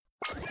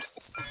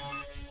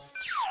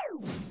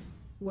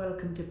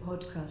Welcome to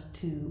podcast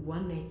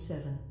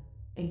 2187.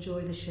 Enjoy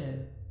the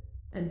show.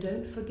 And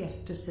don't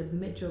forget to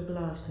submit your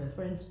blaster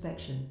for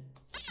inspection.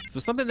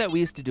 So something that we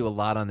used to do a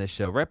lot on this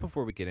show, right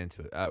before we get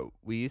into it,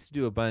 we used to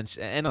do a bunch,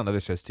 and on other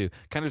shows too,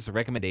 kind of just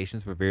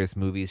recommendations for various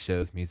movies,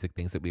 shows, music,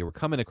 things that we were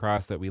coming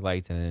across that we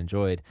liked and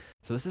enjoyed.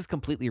 So this is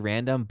completely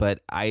random,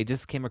 but I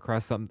just came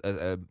across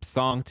a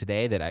song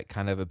today that I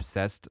kind of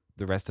obsessed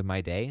the rest of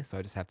my day, so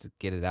I just have to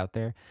get it out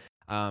there.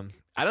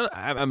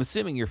 I'm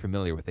assuming you're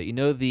familiar with it. You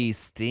know the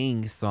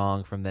Sting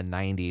song from the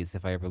 '90s,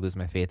 "If I Ever Lose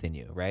My Faith in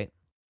You," right?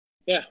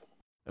 Yeah.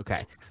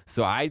 Okay.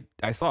 So I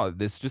saw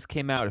this just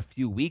came out a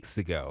few weeks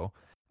ago.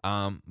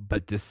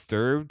 But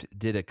Disturbed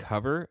did a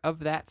cover of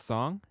that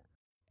song,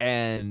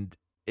 and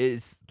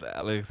it's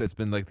like I said, it's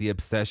been like the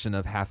obsession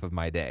of half of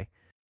my day.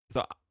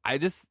 So I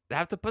just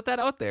have to put that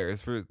out there.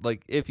 Is for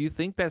like if you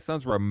think that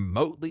sounds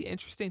remotely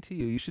interesting to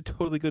you, you should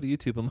totally go to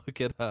YouTube and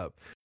look it up.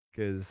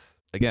 Because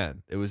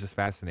again, it was just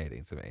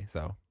fascinating to me.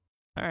 So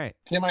all right.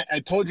 Tim, I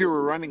told you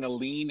we're running a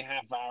lean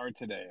half hour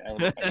today.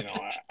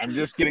 I'm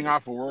just getting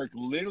off of work,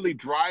 literally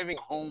driving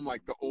home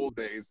like the old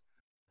days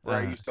where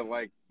I used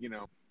to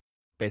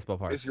baseball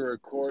parts. Just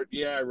record,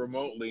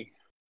 remotely.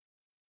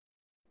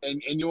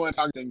 And you want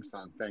to talk Sting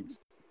song? Thanks.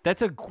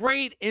 That's a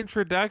great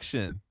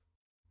introduction.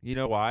 You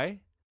know why?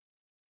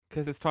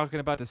 Because it's talking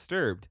about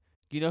Disturbed.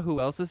 You know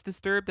who else is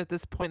disturbed at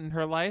this point in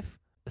her life?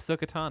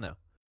 Ahsoka Tano.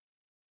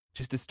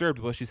 She's disturbed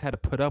what she's had to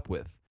put up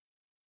with.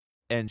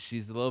 And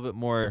she's a little bit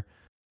more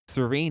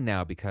serene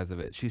now because of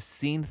it. She's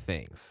seen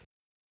things.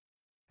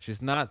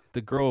 She's not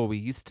the girl we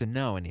used to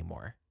know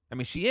anymore. I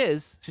mean, she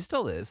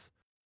still is.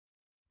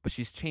 But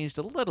she's changed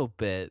a little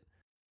bit.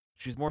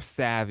 She's more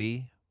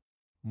savvy,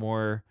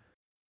 more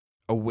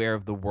aware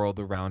of the world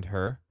around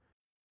her.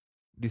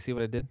 Do you see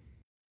what I did?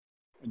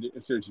 I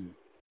see what you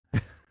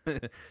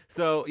did.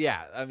 So,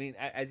 yeah, I mean,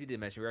 as you did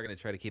mention, we're going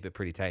to try to keep it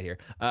pretty tight here.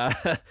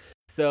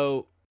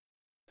 So...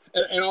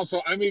 And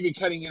also, I may be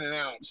cutting in and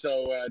out,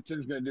 so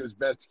Tim's going to do his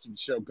best to keep the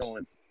show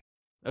going.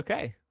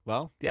 Okay.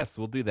 Well, yes,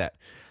 we'll do that.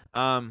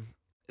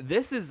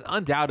 This is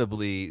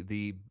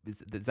undoubtedly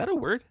is that a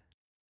word?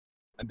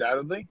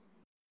 Undoubtedly?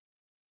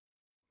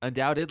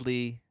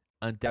 Undoubtedly.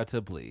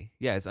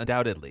 Yeah, it's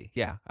undoubtedly.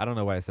 Yeah, I don't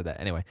know why I said that.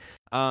 Anyway.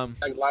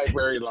 Like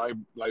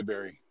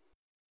library.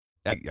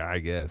 I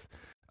guess.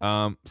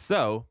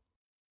 So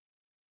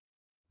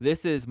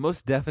this is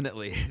most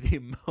definitely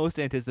the most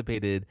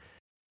anticipated,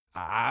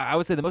 I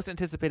would say the most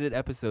anticipated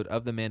episode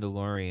of The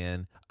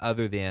Mandalorian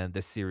other than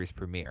the series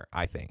premiere,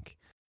 I think.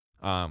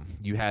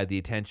 You had the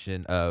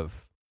attention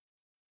of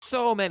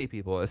so many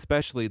people,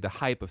 especially the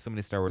hype of so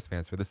many Star Wars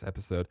fans for this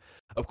episode.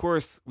 Of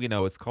course, we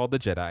know it's called The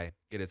Jedi.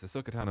 It is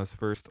Ahsoka Tano's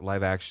first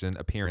live-action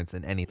appearance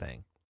in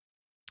anything,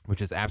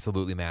 which is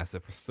absolutely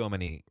massive for so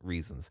many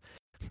reasons.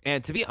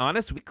 And to be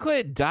honest, we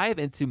could dive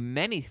into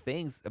many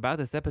things about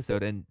this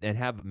episode and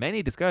have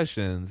many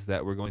discussions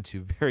that we're going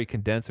to very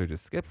condense or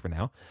just skip for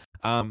now,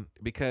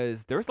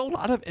 because there's a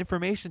lot of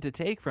information to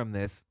take from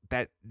this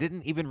that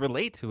didn't even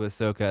relate to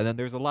Ahsoka, and then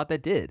there's a lot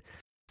that did.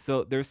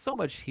 So there's so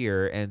much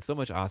here and so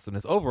much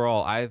awesomeness.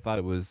 Overall, I thought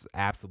it was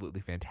absolutely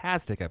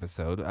fantastic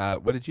episode.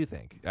 What did you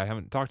think? I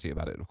haven't talked to you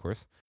about it, of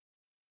course.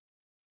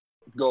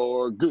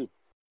 Gorgu.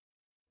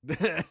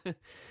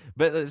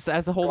 But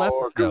as a whole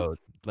episode,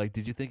 like,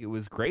 did you think it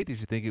was great? Did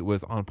you think it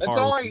was on par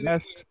with the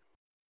rest?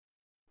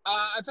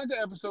 I thought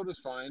the episode was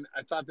fine.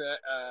 I thought that,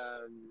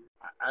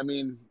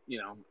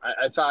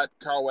 I thought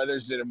Carl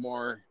Weathers did a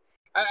more.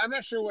 I'm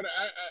not sure what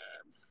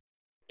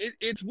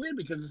it's weird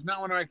because it's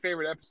not one of my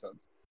favorite episodes.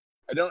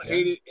 I don't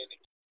hate it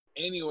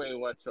in any way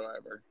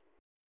whatsoever.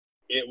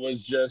 It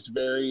was just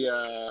very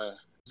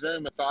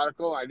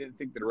methodical. I didn't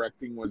think the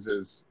directing was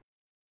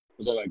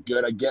all that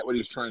good. I get what he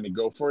was trying to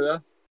go for though.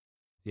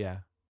 Yeah.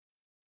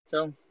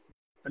 So,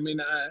 I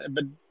mean,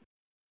 but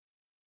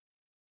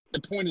the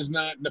point of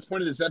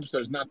this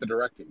episode is not the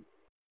directing.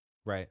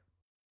 Right.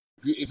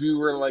 If you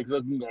were like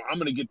looking, I'm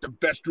going to get the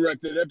best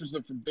directed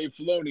episode from Dave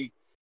Filoni.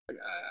 Like,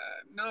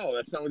 no,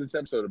 that's not what this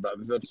episode's about.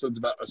 This episode's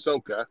about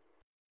Ahsoka,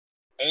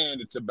 and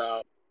it's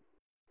about,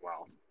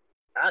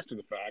 after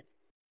the fact,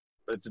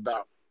 but it's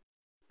about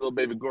little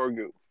baby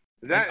Gorgu.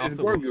 Is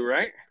Gorgu,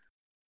 right?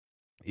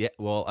 Yeah,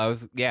 well, but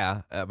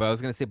I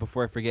was gonna say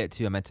before I forget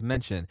too, I meant to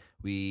mention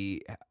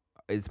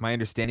it's my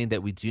understanding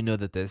that we do know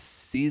that the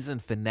season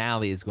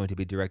finale is going to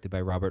be directed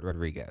by Robert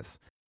Rodriguez,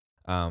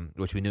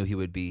 which we knew he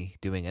would be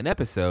doing an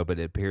episode, but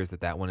it appears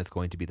that one is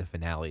going to be the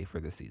finale for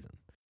this season.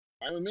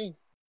 Fine with me.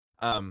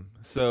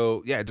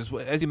 So yeah, just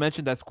as you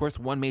mentioned, that's of course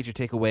one major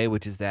takeaway,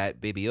 which is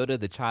that Baby Yoda,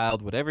 the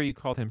child, whatever you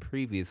called him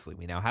previously,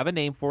 we now have a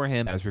name for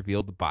him as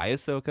revealed by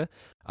Ahsoka,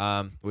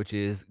 which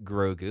is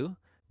Grogu,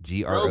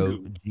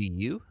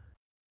 Grogu.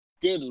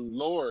 Good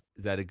Lord.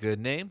 Is that a good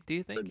name, do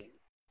you think?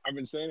 I've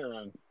been saying it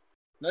wrong.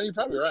 No, you're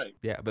probably right.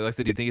 Yeah, but like I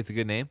said, do you think it's a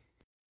good name?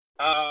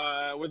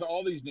 With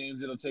all these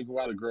names, it'll take a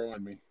while to grow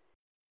on me.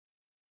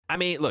 I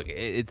mean, look,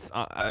 it's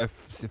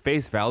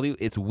face value,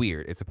 it's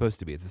weird. It's supposed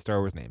to be. It's a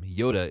Star Wars name.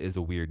 Yoda is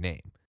a weird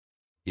name.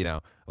 You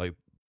know, like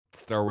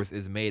Star Wars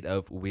is made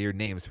of weird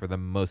names for the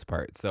most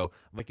part. So,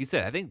 like you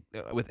said, I think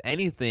with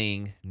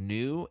anything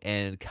new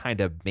and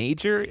kind of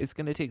major, it's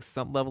going to take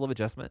some level of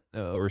adjustment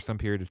or some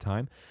period of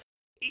time.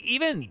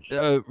 Even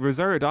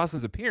Rosario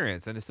Dawson's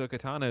appearance and Ahsoka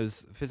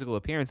Tano's physical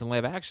appearance in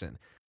live action,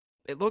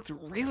 it looked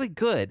really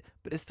good,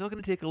 but it's still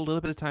going to take a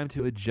little bit of time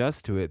to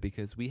adjust to it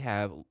because we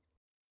have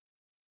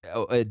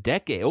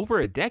over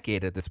a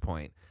decade at this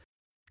point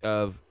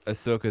of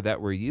Ahsoka that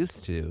we're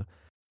used to.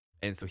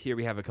 And so here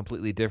we have a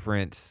completely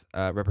different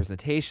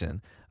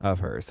representation of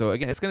her. So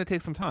again, it's going to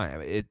take some time.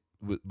 It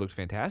looked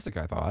fantastic,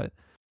 I thought,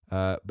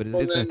 but it's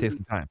going to take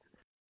some time.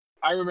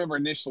 I remember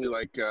initially,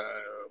 like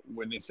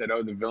when they said,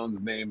 "Oh, the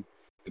villain's name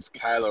is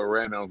Kylo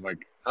Ren," I was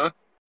like, "Huh?"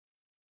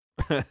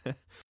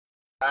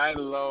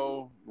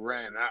 Kylo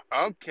Ren.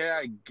 Okay,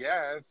 I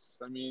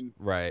guess. I mean,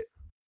 right.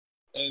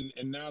 And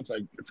now it's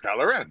like it's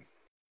Kylo Ren.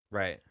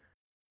 Right.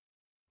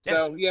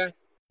 So yeah,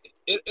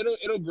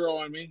 it'll grow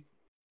on me.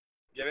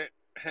 Get it?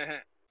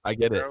 I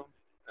get grow?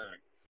 it.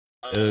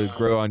 All right.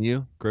 Grow on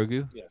you,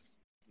 Grogu. Yes.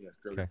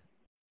 Grogu. Okay.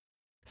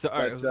 So all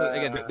right. So,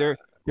 again,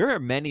 there are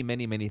many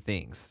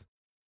things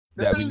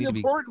that's that we not need to the be.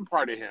 important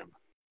part of him.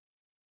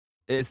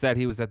 Is that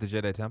he was at the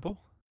Jedi Temple?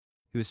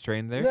 He was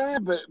trained there. Yeah,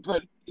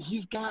 but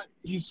he's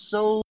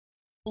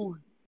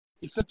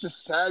such a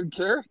sad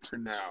character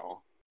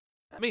now.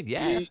 I mean,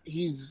 yeah.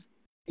 He's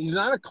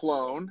not a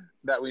clone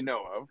that we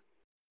know of.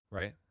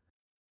 Right.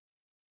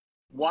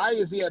 Why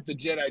is he at the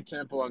Jedi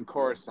Temple on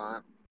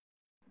Coruscant?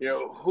 You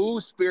know,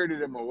 who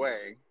spirited him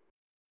away?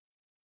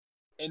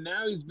 And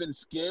now he's been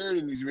scared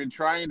and he's been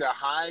trying to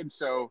hide,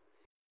 so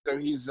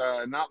he's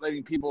not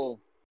letting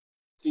people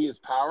see his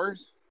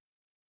powers.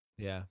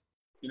 Yeah.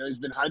 You know, he's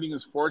been hiding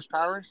his Force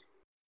powers.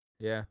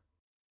 Yeah.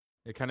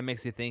 It kind of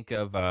makes you think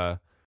of a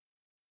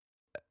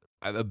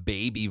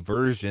baby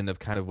version of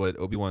kind of what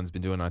Obi-Wan's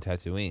been doing on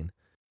Tatooine,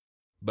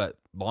 but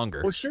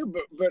longer. Well, sure,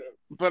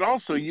 but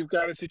also you've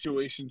got a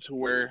situation to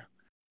where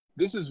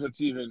this is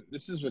what's even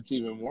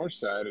more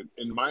sad,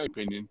 in my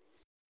opinion,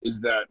 is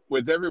that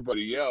with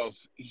everybody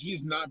else,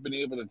 he's not been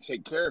able to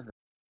take care of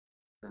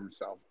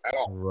himself at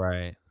all.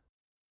 Right.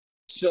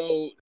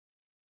 So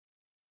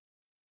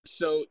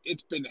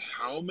it's been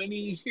how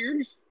many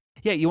years?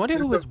 Yeah, you wonder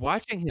who was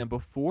watching him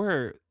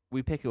before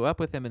we pick up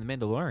with him in The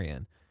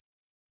Mandalorian.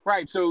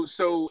 Right. So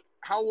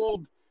how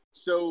old?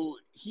 So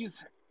he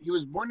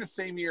was born the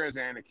same year as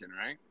Anakin,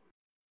 right?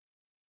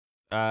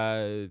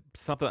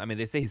 Something. I mean,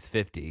 they say he's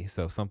 50,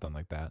 so something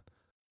like that.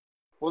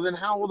 Well, then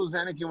how old was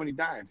Anakin when he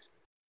died?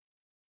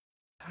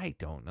 I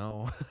don't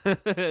know.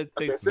 Okay,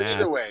 so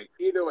either way,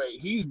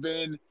 he's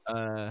been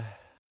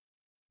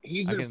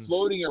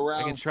floating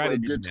around for a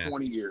good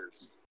 20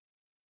 years.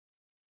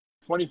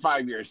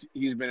 25 years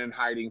he's been in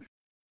hiding.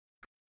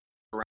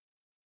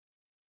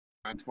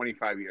 Around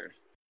 25 years.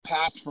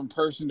 Passed from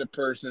person to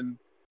person.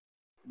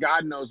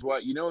 God knows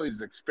what. You know,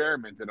 he's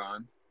experimented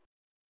on.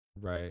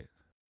 Right.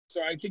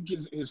 So I think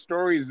his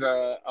story is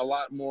a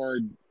lot more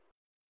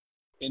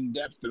in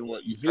depth than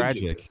what you think.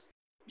 Tragic. It is.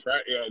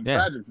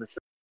 Tragic for sure.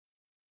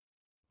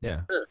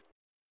 Yeah. Sure.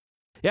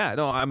 Yeah.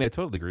 No, I mean, I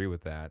totally agree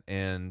with that.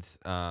 And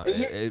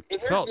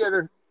it felt.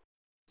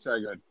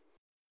 Sorry, go ahead.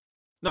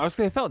 No, I was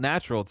saying it felt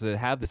natural to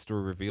have the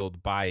story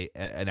revealed by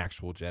an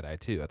actual Jedi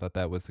too. I thought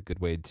that was a good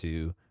way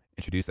to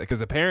introduce that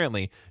because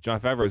apparently Jon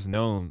Favreau has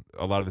known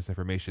a lot of this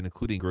information,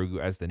 including Grogu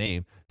as the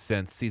name,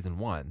 since season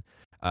 1,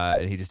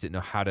 and he just didn't know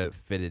how to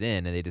fit it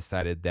in. And they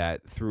decided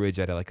that through a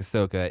Jedi like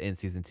Ahsoka in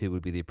season 2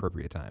 would be the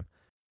appropriate time.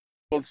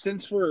 Well,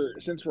 since we're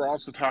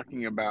also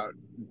talking about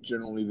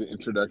generally the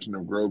introduction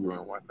of Grogu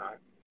and whatnot,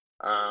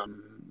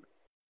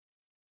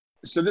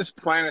 so this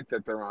planet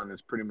that they're on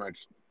is pretty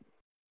much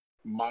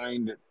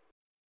mined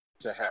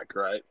to heck,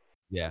 right?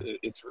 Yeah.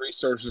 Its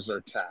resources are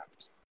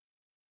tapped.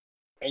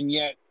 And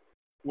yet,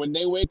 when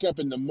they wake up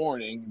in the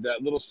morning,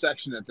 that little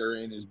section that they're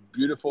in is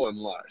beautiful and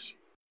lush.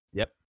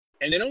 Yep.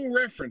 And they don't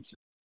reference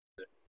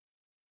it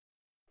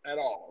at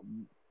all.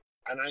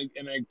 And I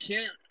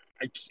can't.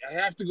 I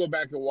have to go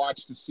back and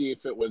watch to see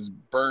if it was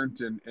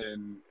burnt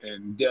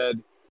and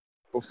dead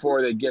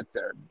before they get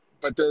there.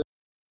 But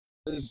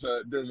there's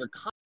a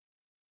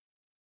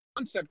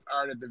concept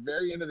art at the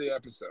very end of the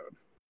episode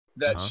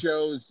that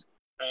shows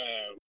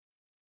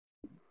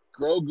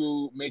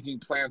Grogu making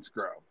plants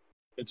grow.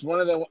 It's one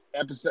of the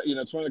episode,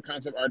 it's one of the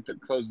concept art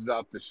that closes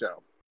out the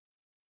show.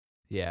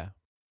 Yeah.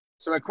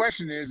 So my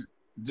question is,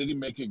 did he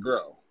make it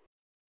grow?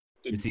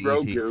 Did Is he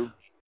Grogu? ET?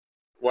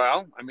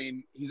 Well, I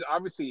mean, he's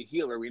obviously a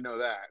healer. We know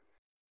that.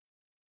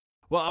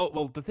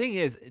 Well, the thing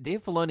is,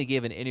 Dave Filoni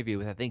gave an interview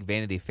with, I think,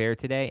 Vanity Fair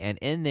today, and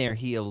in there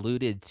he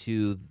alluded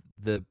to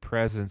the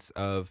presence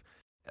of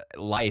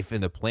life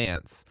in the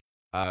plants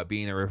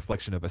being a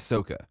reflection of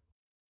Ahsoka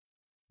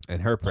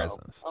and her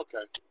presence. Oh,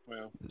 okay.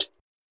 Well.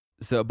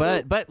 So,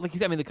 but like you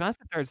said, I mean, the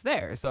concept art's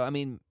there. So, I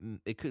mean,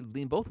 it could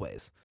lean both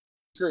ways.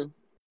 True.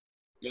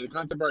 Yeah, the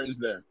concept art is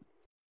there.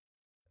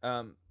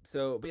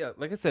 So, but yeah,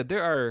 like I said,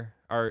 there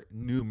are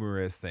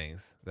numerous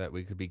things that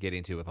we could be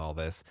getting to with all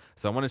this.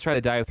 So I want to try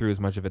to dive through as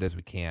much of it as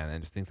we can,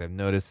 and just things I've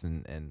noticed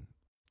and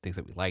things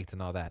that we liked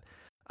and all that.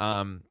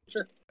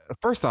 Sure.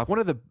 first off, one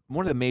of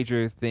the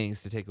major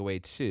things to take away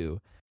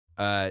too,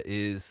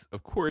 is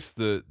of course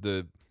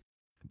the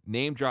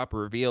name drop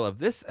reveal of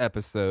this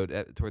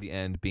episode toward the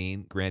end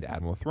being Grand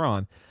Admiral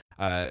Thrawn.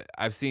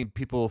 I've seen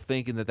people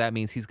thinking that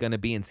means he's going to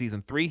be in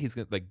season 3. He's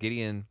going like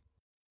Gideon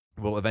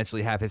will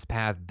eventually have his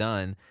path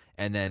done,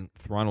 and then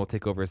Thrawn will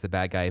take over as the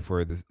bad guy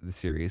for the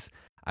series.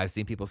 I've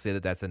seen people say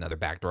that that's another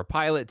backdoor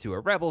pilot to a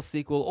Rebels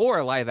sequel or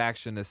a live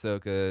action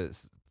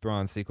Ahsoka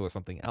Thrawn sequel or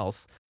something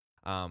else.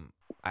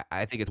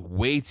 I think it's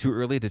way too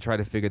early to try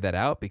to figure that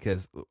out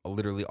because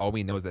literally all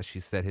we know is that she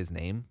said his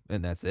name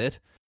and that's it.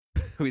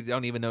 We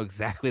don't even know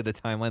exactly the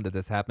timeline that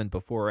this happened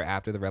before or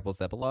after the Rebels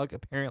epilogue,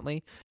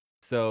 apparently.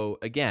 So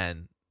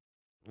again,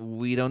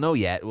 we don't know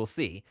yet. We'll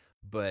see.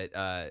 But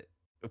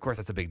of course,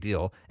 that's a big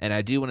deal. And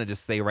I do want to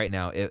just say right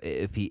now,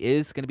 if he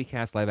is going to be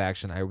cast live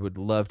action, I would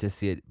love to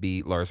see it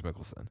be Lars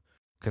Mikkelsen.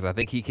 Because I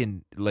think he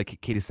can, like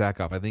Katie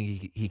Sackhoff, I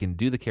think he can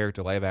do the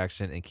character live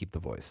action and keep the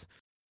voice.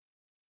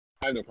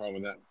 I have no problem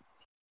with that.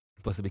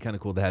 Plus, it'd be kind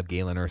of cool to have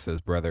Galen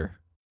Erso's brother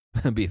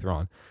be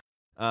Thrawn.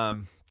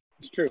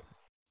 It's true.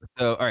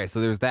 So, all right,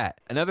 so there's that.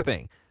 Another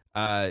thing,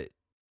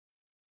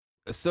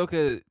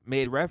 Ahsoka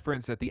made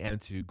reference at the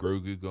end to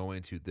Grogu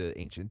going to the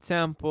ancient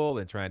temple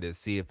and trying to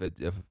see if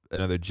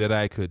another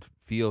Jedi could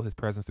feel his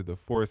presence through the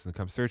Force and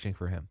come searching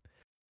for him.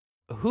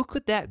 Who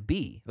could that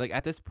be? Like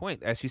at this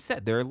point, as she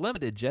said, there are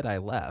limited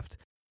Jedi left.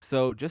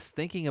 So just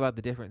thinking about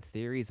the different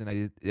theories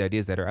and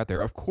ideas that are out there,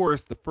 of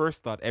course, the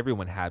first thought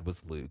everyone had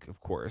was Luke, of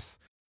course.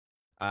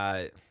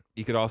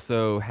 You could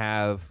also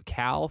have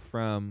Cal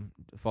from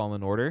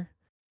Fallen Order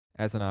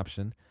as an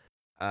option.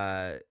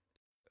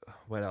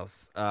 What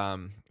else?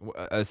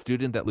 A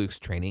student that Luke's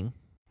training,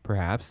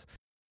 perhaps.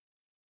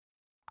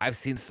 I've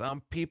seen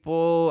some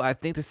people, I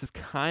think this is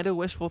kind of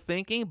wishful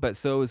thinking, but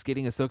so is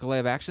getting Ahsoka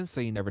live action,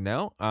 so you never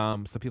know.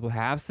 Some people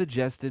have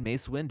suggested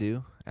Mace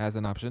Windu as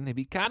an option. He'd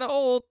be kind of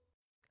old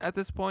at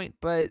this point,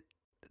 but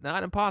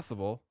not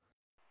impossible.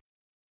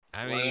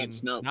 I mean,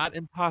 not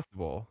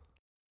impossible.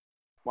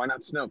 Why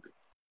not Snoke?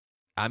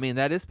 I mean,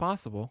 that is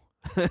possible.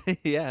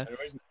 Yeah.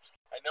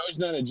 I know he's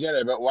not a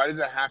Jedi, but why does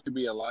it have to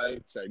be a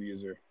light side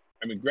user?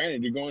 I mean,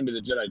 granted, you're going to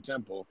the Jedi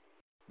Temple,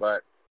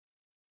 but...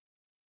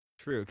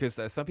 True, because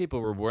some people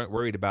were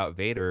worried about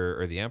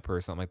Vader or the Emperor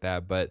or something like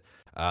that, but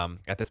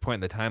at this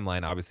point in the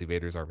timeline, obviously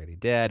Vader's already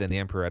dead, and the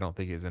Emperor I don't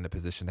think is in a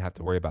position to have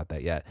to worry about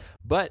that yet.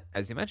 But,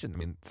 as you mentioned, I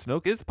mean,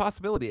 Snoke is a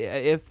possibility.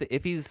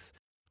 If he's...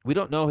 We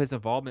don't know his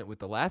involvement with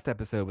the last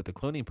episode with the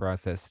cloning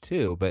process,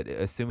 too, but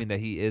assuming that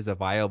he is a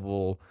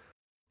viable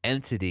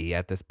entity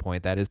at this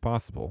point, that is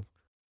possible.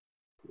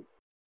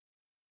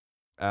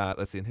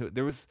 Let's see.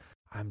 There was.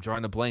 I'm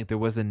drawing a blank. There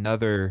was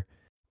another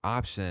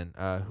option.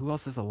 Who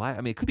else is alive?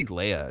 I mean, it could be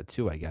Leia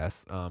too, I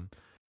guess.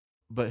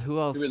 But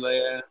who else? Could be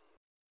Leia.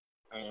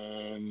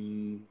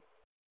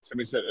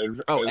 Somebody said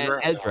Ezra. Oh,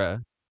 Ezra.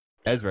 Ezra.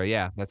 Ezra.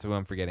 Yeah, that's who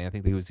I'm forgetting. I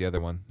think he was the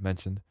other one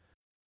mentioned.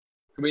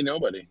 Could be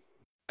nobody.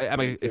 I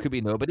mean, it could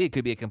be nobody. It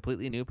could be a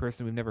completely new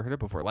person we've never heard of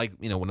before, like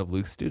one of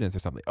Luke's students or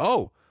something.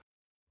 Oh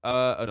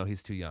no,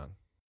 he's too young.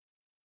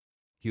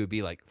 He would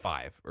be like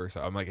 5 or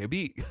so. I'm like, it'd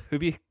be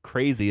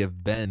crazy if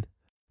Ben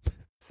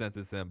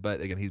senses him,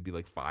 but again, he'd be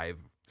like 5,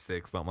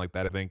 6, something like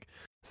that, I think.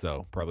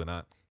 So probably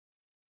not.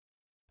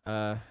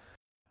 I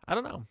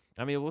don't know.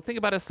 I mean, we'll think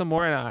about it some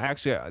more. And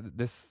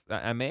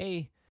I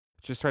may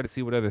just try to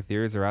see what other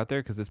theories are out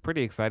there because it's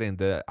pretty exciting.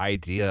 The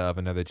idea of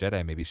another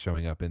Jedi maybe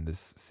showing up in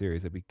this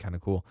series, it'd be kind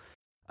of cool.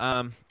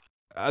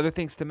 Other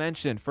things to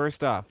mention.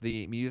 First off,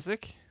 the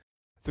music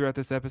throughout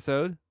this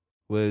episode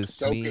was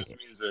Ahsoka's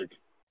music.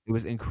 It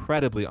was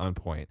incredibly on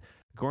point.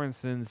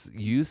 Goranson's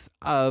use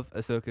of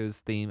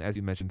Ahsoka's theme, as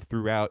you mentioned,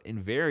 throughout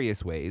in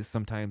various ways,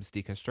 sometimes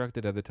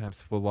deconstructed, other times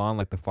full on,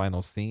 like the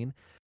final scene.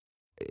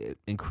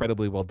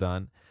 Incredibly well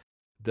done.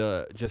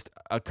 Just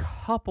a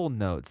couple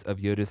notes of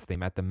Yoda's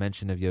theme at the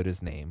mention of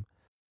Yoda's name.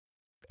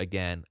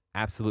 Again,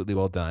 absolutely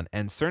well done.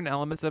 And certain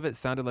elements of it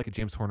sounded like a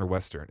James Horner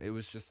Western. It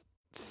was just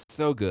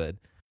so good.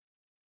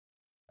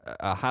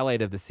 A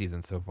highlight of the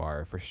season so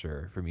far, for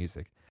sure, for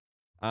music.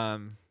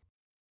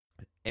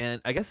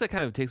 And I guess that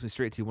kind of takes me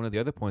straight to one of the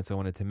other points I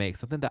wanted to make.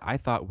 Something that I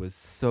thought was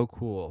so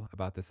cool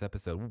about this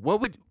episode. What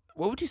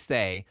would you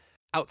say,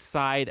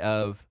 outside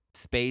of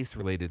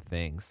space-related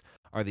things,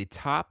 are the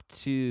top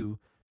 2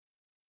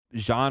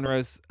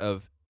 genres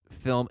of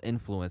film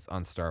influence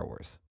on Star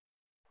Wars?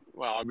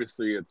 Well,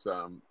 obviously it's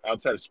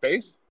outside of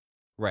space.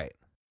 Right.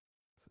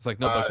 It's like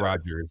No Buck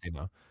Rogers,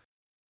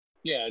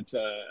 Yeah, it's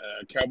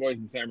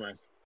cowboys and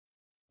samurais.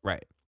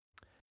 Right.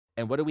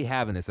 And what do we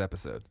have in this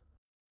episode?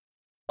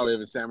 Oh, we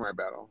have a samurai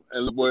battle,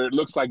 where it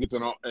looks like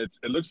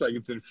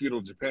it's in feudal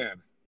Japan.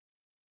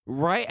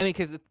 Right. I mean,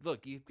 because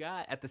look, you've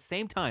got at the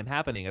same time,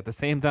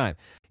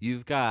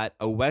 you've got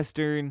a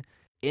Western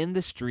in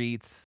the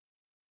streets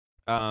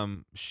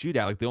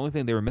shootout. Like the only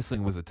thing they were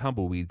missing was a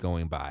tumbleweed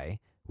going by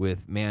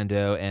with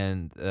Mando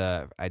and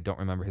I don't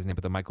remember his name,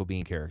 but the Michael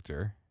Biehn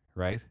character,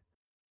 right?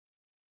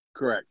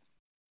 Correct.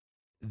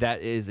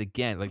 that is,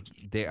 again, like,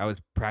 I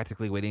was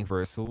practically waiting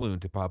for a saloon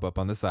to pop up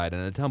on the side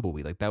and a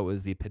tumbleweed. Like, that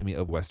was the epitome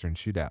of Western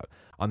shootout.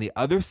 On the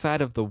other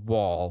side of the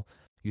wall,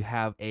 you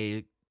have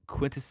a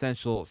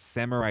quintessential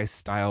samurai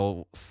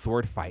style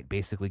sword fight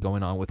basically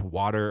going on with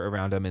water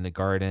around them in the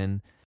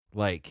garden.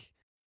 Like,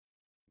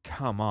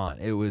 come on.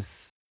 It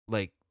was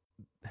like,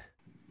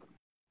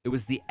 it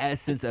was the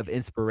essence of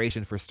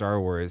inspiration for Star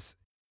Wars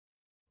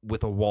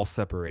with a wall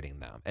separating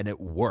them, and it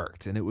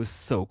worked, and it was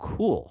so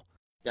cool.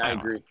 Yeah, I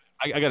agree.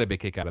 I got a big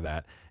kick out of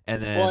that.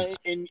 And then Well,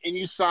 and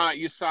you saw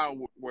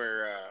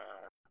where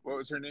what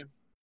was her name?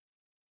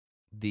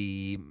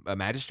 the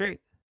magistrate,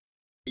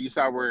 You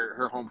saw where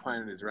her home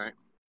planet is, right?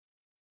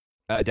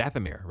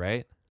 Dathomir,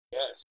 right?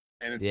 Yes.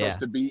 And it's Yeah. supposed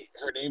to be,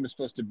 her name is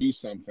supposed to be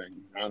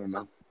something. I don't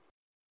know.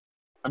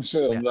 I'm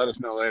sure they'll Yeah. let us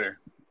know later.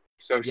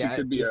 So she Yeah,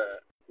 could be a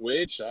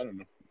witch. I don't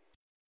know.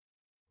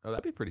 Oh,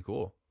 that'd be pretty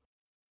cool.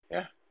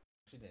 Yeah.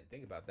 She didn't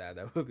think about that.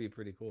 That would be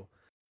pretty cool.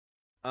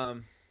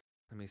 Let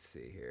me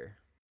see here.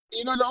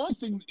 You know, the only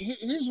thing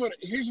here's what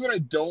I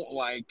don't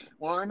like.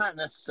 Well, I not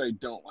necessarily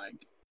don't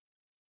like.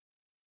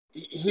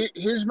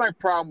 Here's my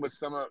problem with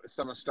some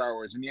of Star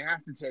Wars, and you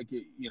have to take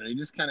it. You know, you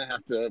just kind of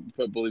have to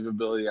put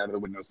believability out of the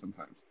window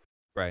sometimes.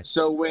 Right.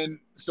 So when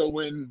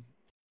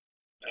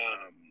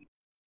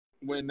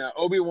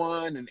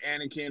Obi-Wan and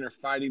Anakin are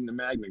fighting the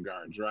Magna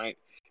Guards, right,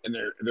 and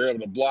they're able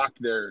to block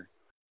their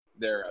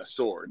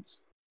swords.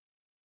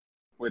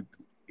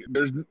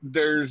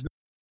 There's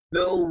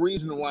no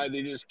reason why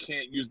they just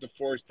can't use the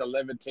Force to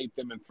levitate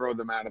them and throw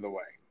them out of the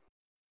way,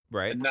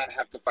 Right. and not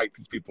have to fight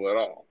these people at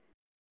all.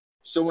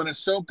 So when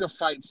Ahsoka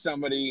fights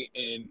somebody,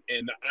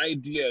 and the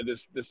idea,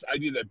 this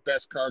idea that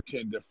Beskar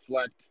can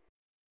deflect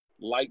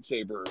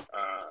lightsaber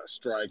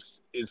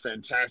strikes is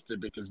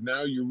fantastic, because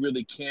now you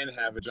really can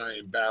have a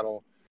giant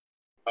battle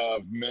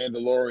of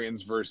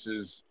Mandalorians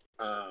versus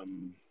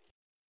GDN,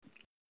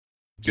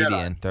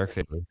 Jedi.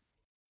 Darksaber.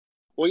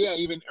 Well, yeah,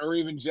 even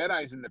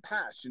Jedis in the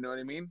past. You know what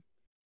I mean?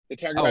 They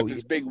talk about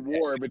this big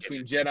war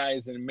between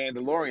Jedis and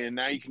Mandalorian.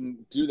 Now you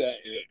can do that,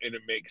 and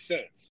it makes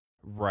sense.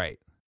 Right.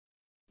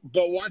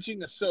 But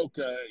watching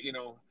Ahsoka, you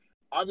know,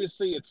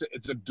 obviously it's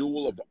a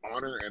duel of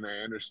honor, and I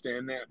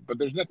understand that. But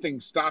there's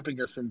nothing stopping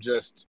her from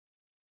just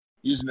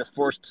using the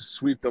Force to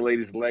sweep the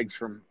lady's legs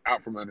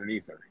out from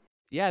underneath her.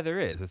 Yeah, there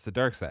is. It's the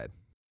dark side.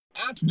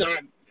 That's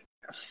not.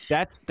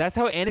 That's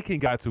how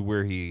Anakin got to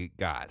where he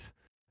got.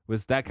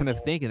 Was that kind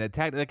of thinking,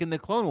 attack, like in the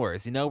Clone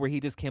Wars, you know, where he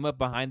just came up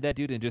behind that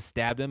dude and just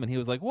stabbed him, and he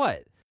was like,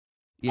 "What?"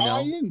 You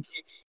know?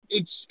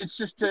 It's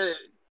just the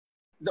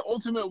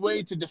ultimate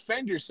way to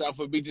defend yourself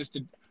would be just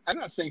to. I'm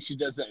not saying she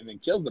does that and then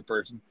kills the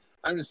person.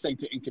 I'm just saying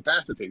to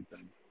incapacitate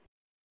them.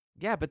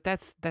 Yeah, but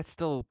that's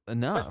still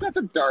enough. That's not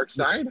the dark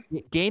side.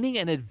 Gaining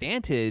an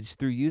advantage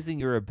through using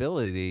your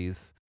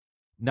abilities,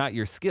 not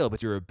your skill,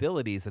 but your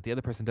abilities that the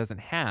other person doesn't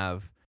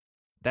have.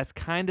 That's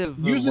kind of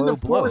using a low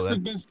the Force blow.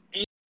 against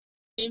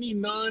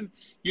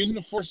using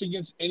the Force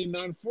against any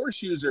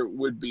non-Force user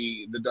would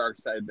be the dark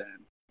side then,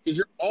 because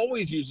you're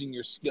always using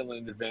your skill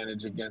and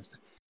advantage against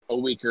a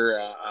weaker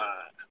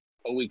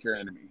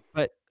enemy.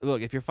 But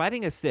look, if you're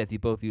fighting a Sith, you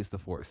both use the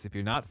Force. If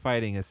you're not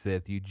fighting a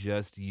Sith, you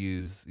just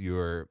use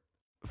your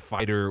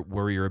fighter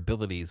warrior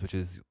abilities, which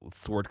is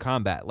sword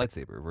combat,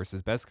 lightsaber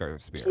versus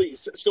Beskar spear.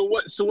 Please. So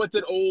what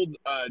did old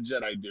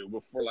Jedi do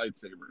before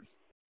lightsabers?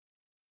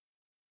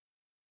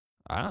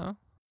 I don't know.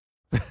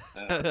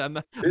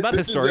 I'm not a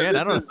historian.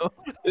 I don't know.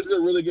 This is a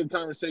really good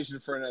conversation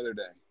for another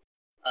day.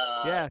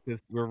 Yeah,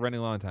 because we're running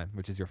low on time,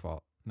 which is your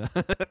fault.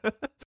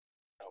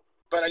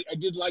 But I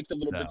did like the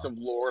little bits of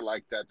lore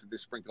like that they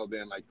sprinkled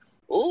in, like,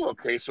 oh,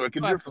 okay, so it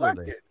can reflect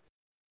it.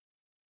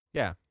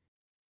 Yeah.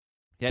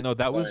 Yeah, no,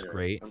 that was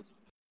great.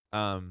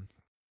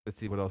 Let's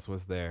see what else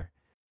was there.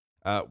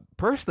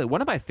 Personally,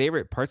 one of my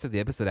favorite parts of the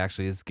episode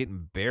actually is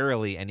getting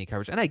barely any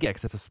coverage, and I get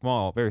because it's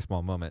a very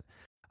small moment.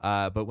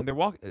 But when they're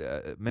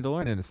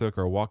Mandalorian and Ahsoka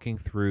are walking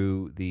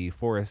through the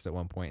forest at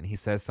one point, and he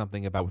says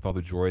something about with all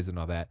the droids and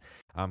all that.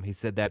 He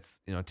said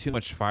that's too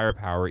much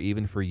firepower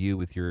even for you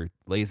with your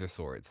laser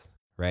swords,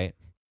 right?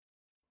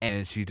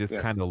 And she just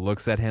kind of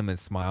looks at him and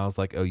smiles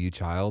like, "Oh, you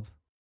child."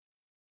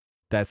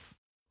 That's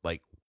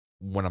like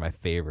one of my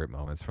favorite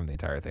moments from the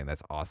entire thing.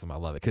 That's awesome. I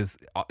love it because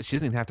she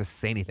doesn't even have to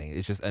say anything.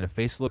 It's just a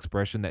facial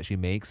expression that she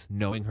makes,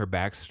 knowing her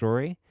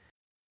backstory,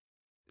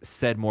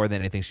 said more than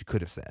anything she could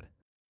have said.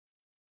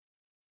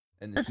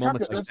 And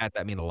moments like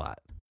that mean a lot.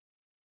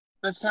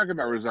 Let's talk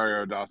about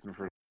Rosario Dawson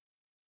for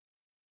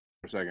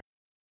a second.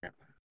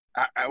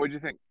 What'd you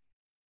think?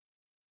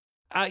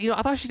 I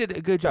thought she did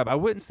a good job. I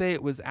wouldn't say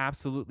it was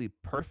absolutely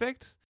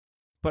perfect,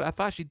 but I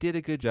thought she did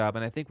a good job.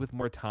 And I think with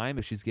more time,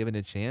 if she's given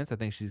a chance, I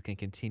think she can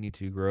continue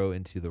to grow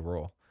into the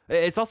role.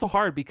 It's also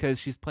hard because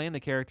she's playing the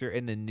character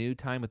in a new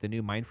time with a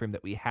new mind frame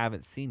that we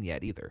haven't seen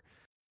yet either.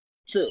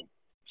 True.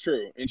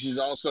 And she's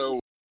also,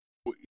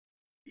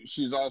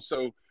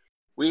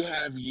 we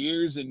have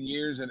years and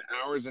years and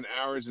hours and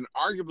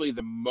arguably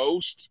the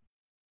most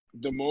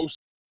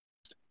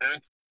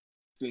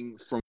acting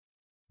from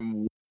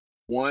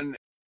one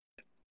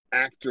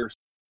actor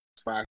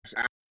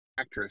 /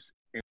 actress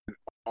in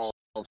all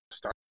of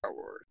Star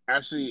Wars.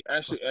 Ashley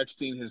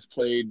Eckstein has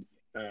played,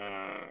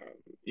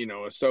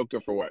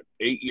 Ahsoka for what,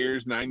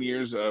 9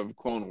 years of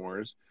Clone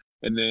Wars,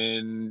 and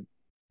then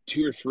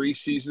 2 or 3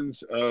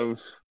 seasons of,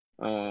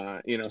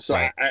 So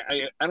Right.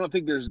 I don't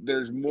think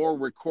there's more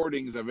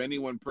recordings of any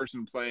one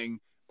person playing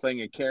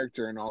a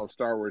character in all of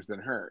Star Wars than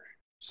her.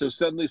 So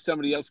suddenly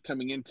somebody else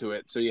coming into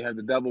it, so you have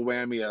the double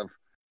whammy of,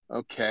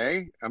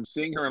 okay, I'm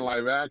seeing her in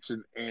live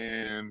action,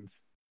 and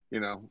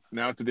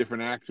now it's a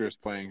different actress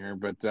playing her.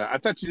 But I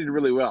thought she did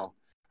really well.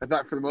 I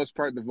thought for the most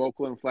part the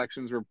vocal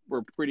inflections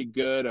were pretty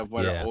good of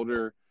what an Yeah.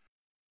 older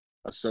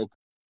Ahsoka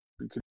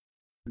could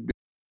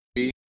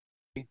be.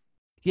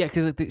 Yeah,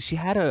 because she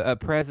had a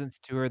presence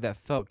to her that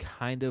felt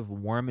kind of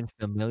warm and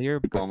familiar,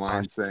 People but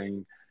online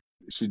saying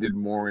she did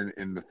more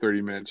in the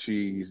 30 minutes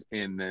she's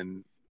in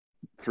than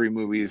 3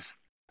 movies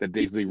that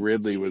Daisy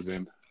Ridley was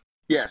in.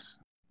 Yes,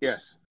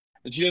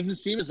 and she doesn't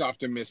seem as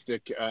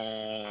optimistic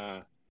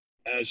as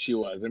she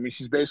was. I mean,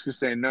 she's basically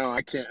saying, "No,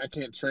 I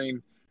can't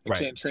train. I Right.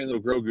 can't train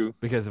little Grogu."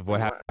 because of what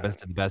happens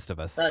to the best of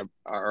us.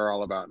 Are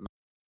all about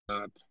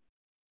not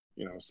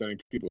sending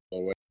people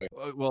away.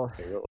 Well,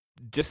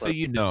 just so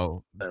you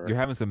know, you're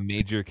having some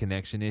major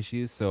connection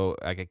issues, so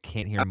like I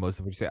can't hear most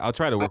of what you're saying. I'll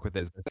try to work with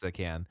it as best as I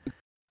can,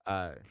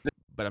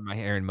 but I'm not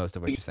hearing most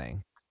of what you're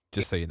saying.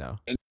 Just so you know.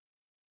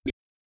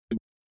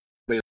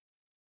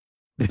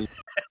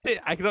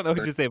 I don't know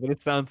what you're saying, but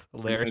it sounds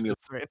hilarious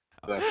right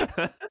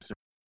now.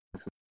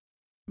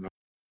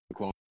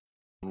 Clone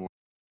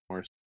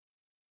Wars.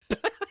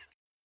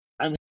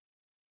 I'm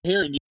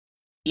hearing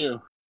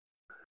you.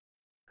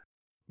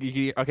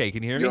 Okay,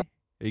 can you hear me? Are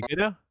you good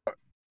now?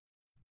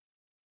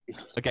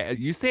 Okay,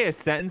 you say a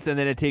sentence and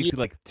then it takes you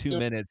like 2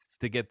 minutes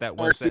to get that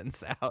one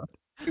sentence out.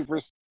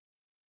 Super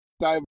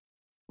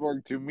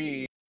cyborg to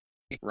me,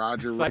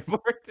 Roger.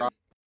 Cyborg.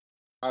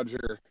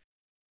 Roger.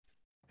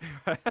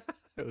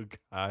 Oh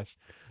gosh,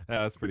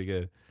 that was pretty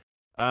good.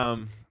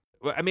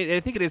 Well, I mean, I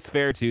think it is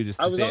fair too, just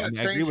to say. I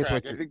agree with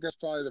what I think that's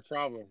probably the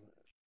problem.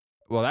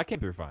 Well, that came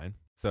through fine.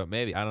 So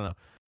maybe I don't know.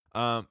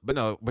 But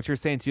no, what you're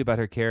saying too about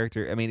her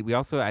character. I mean,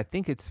 I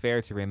think it's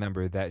fair to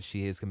remember that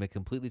she is gonna be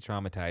completely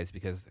traumatized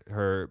because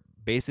her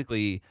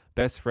basically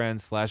best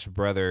friend /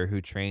 brother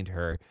who trained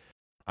her,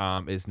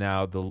 is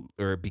now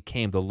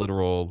became the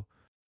literal,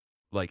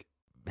 like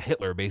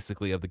Hitler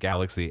basically of the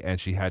galaxy, and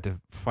she had to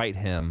fight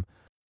him.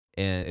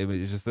 And it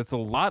was just, that's a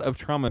lot of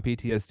trauma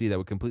PTSD that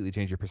would completely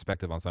change your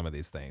perspective on some of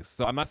these things.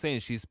 So I'm not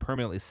saying she's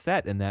permanently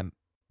set in that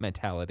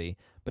mentality,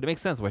 but it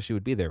makes sense why she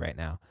would be there right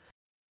now.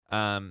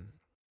 And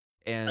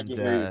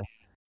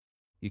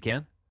you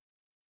can?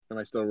 Am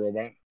I still a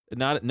robot?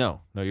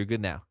 No, you're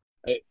good now.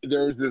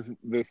 There was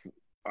this.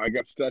 I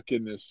got stuck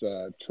in this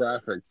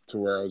traffic to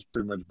where I was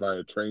pretty much by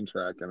a train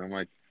track, and I'm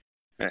like,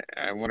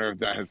 I wonder if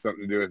that has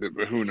something to do with it,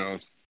 but who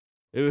knows?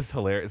 It was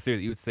hilarious.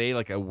 Seriously, you would say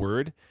like a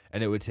word,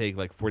 and it would take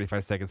like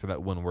 45 seconds for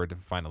that one word to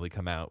finally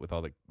come out with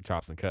all the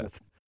chops and cuts.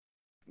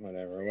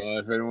 Whatever. Well,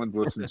 if anyone's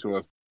listened to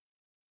us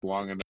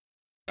long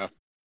enough,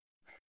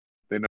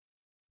 they know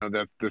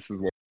that this is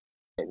what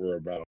we're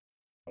about.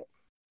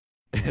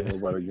 Am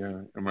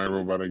I a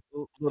robot again?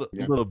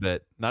 A little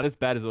bit. Not as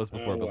bad as it was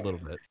before, but a little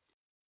bit.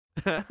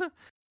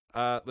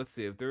 Let's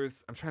see if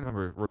there's. I'm trying to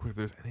remember real quick if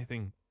there's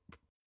anything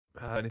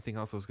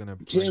else I was gonna.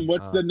 Tim,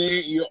 what's the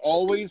name you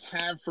always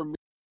have for me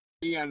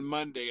on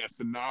Monday? A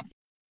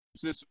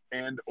synopsis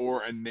and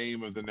or a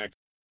name of the next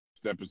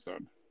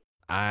episode.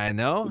 I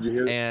know, Did you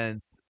hear that?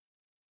 and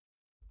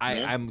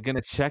I'm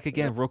gonna check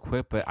again real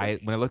quick. But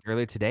when I looked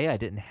earlier today, I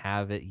didn't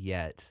have it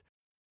yet.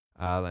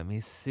 Let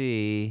me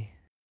see.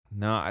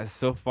 No,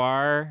 so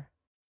far,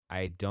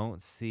 I don't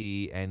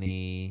see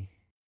any.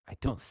 I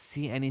don't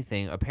see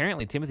anything.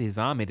 Apparently, Timothy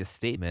Zahn made a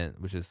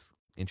statement, which is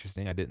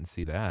interesting. I didn't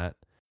see that.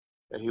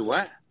 He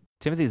what?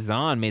 Timothy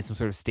Zahn made some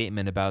sort of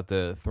statement about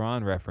the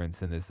Thrawn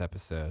reference in this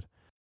episode.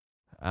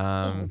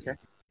 Okay.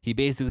 He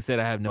basically said,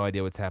 "I have no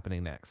idea what's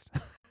happening next."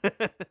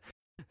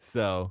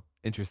 So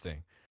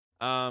interesting.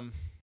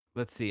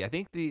 Let's see. I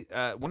think the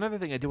one other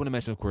thing I do want to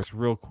mention, of course,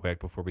 real quick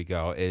before we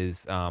go,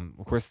 is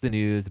of course the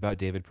news about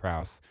David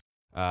Prowse.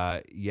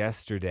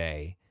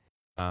 Yesterday,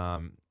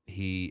 I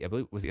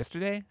believe was it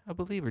yesterday, I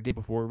believe, or day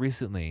before,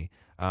 recently.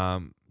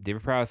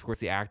 David Prowse, of course,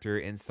 the actor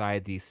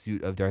inside the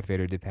suit of Darth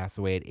Vader, did pass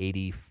away at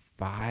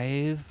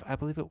 85, I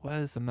believe it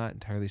was. I'm not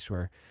entirely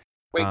sure.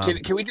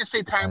 Wait, can we just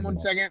say time 1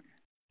 second?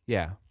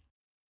 Yeah.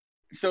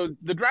 So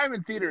the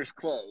drive-in theater is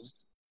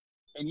closed,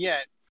 and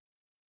yet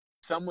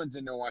someone's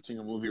in there watching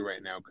a movie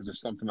right now because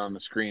there's something on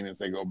the screen as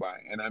they go by,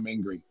 and I'm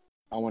angry.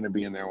 I want to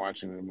be in there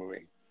watching the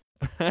movie.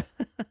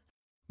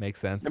 Makes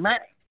sense.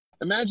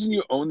 Imagine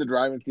you own the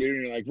drive-in theater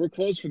and you're like, we're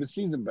closed for the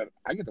season, but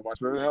I get to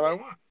watch whatever the hell I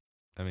want.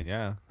 I mean,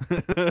 yeah.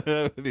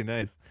 That would be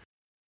nice.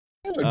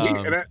 And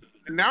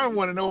now I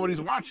want to know what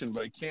he's watching,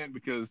 but I can't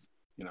because,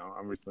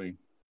 obviously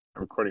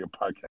I'm recording a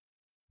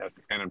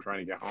podcast and I'm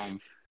trying to get home.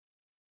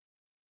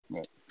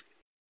 But,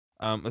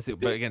 let's see.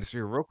 But again, just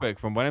real quick,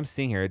 from what I'm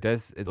seeing here,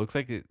 it looks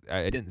like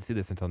I didn't see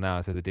this until now.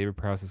 It says that David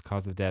Prowse's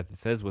cause of death, it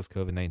says, was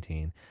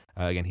COVID-19.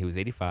 Again, he was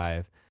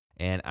 85,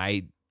 and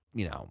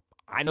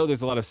I know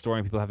there's a lot of story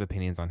and people have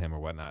opinions on him or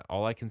whatnot.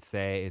 All I can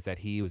say is that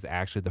he was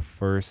actually the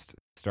first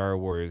Star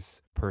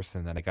Wars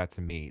person that I got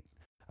to meet.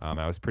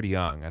 I was pretty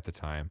young at the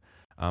time,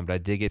 but I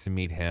did get to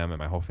meet him, and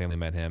my whole family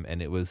met him,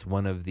 and it was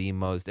one of the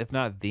most, if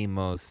not the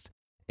most,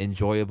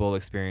 enjoyable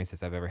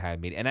experiences I've ever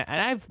had meeting. And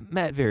I've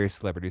met various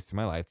celebrities through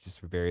my life, just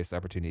for various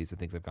opportunities and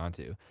things I've gone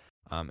to.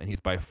 And he's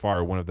by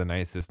far one of the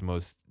nicest,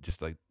 most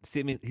just like he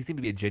seemed to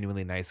be a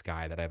genuinely nice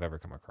guy that I've ever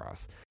come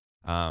across.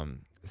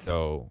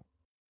 So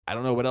I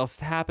don't know what else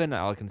happened.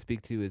 All I can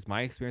speak to is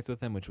my experience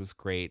with him, which was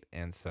great.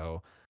 And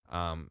so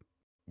um,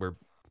 we're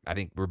I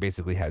think we're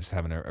basically just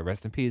having a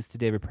rest in peace to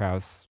David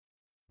Prowse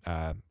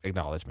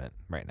acknowledgement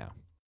right now.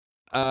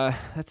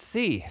 Let's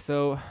see.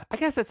 So I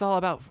guess that's all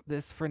about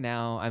this for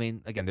now. I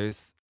mean, again,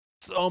 there's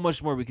so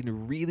much more we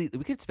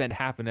could spend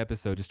half an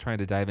episode just trying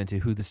to dive into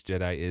who this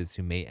Jedi is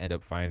who may end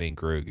up finding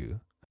Grogu.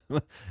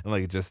 And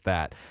like just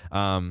that.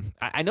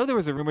 I know there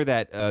was a rumor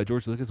that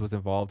George Lucas was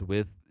involved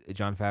with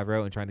Jon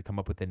Favreau and trying to come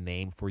up with a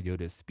name for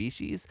Yoda's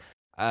species.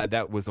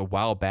 That was a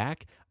while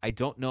back. I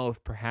don't know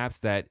if perhaps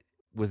that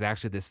was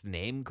actually this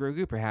name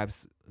Grogu.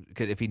 Perhaps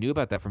because if he knew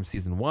about that from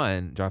season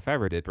one, Jon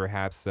Favreau did.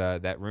 Perhaps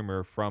that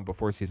rumor from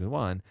before season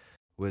one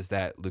was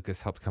that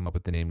Lucas helped come up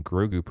with the name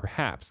Grogu.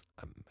 Perhaps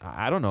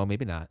I don't know.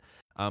 Maybe not.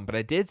 But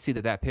I did see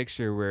that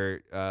picture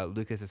where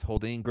Lucas is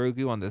holding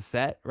Grogu on the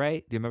set.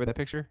 Right? Do you remember that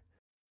picture?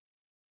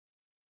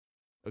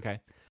 Okay.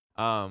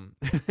 In Are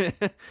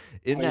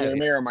you that, hear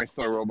me or am I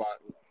still a robot?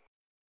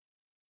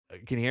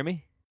 can you hear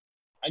me?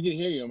 I can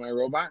hear you. Am I a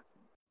robot?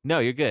 No,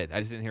 you're good. I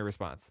just didn't hear a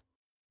response.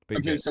 But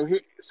Okay, so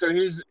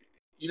here's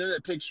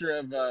that picture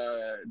of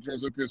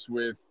George Lucas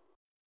with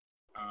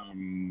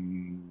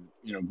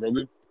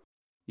Grogu.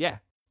 Yeah,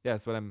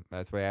 that's what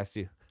I asked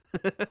you.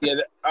 Yeah.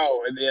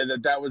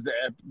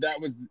 That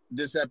was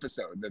this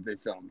episode that they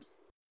filmed.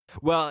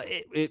 Well,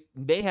 it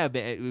may have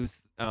been. It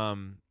was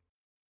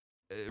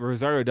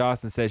Rosario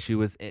Dawson said she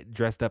was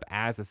dressed up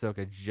as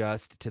Ahsoka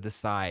just to the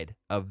side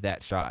of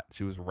that shot.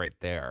 She was right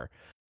there.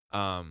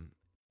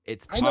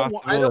 It's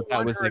possible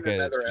that was like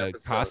a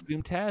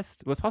costume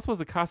test. It was possible it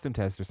was a costume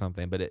test or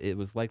something, but it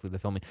was likely the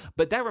filming.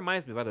 But that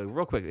reminds me, by the way,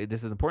 real quick,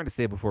 this is important to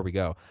say before we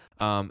go.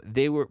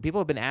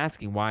 People have been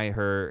asking why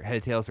her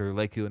head, tails, her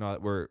Leku and all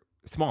that were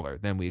smaller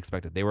than we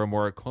expected. They were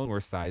more Clone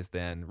Wars size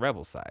than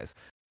Rebel size,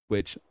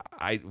 which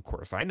of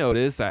course I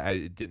noticed.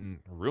 I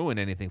didn't ruin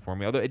anything for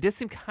me, although it did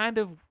seem kind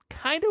of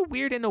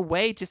weird in a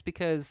way, just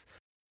because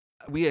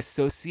we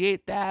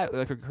associate that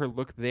like her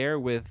look there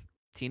with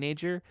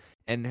teenager,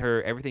 and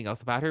her everything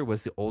else about her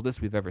was the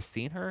oldest we've ever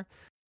seen her.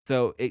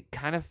 So it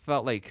kind of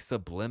felt like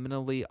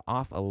subliminally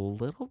off a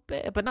little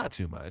bit, but not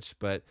too much.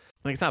 But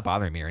like it's not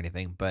bothering me or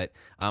anything. But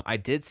I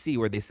did see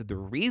where they said the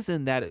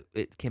reason that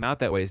it came out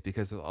that way is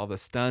because of all the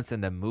stunts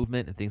and the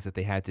movement and things that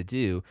they had to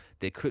do.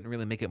 They couldn't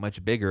really make it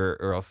much bigger,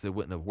 or else it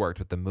wouldn't have worked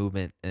with the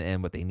movement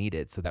and what they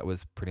needed. So that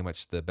was pretty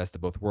much the best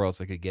of both worlds.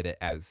 So they could get it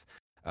as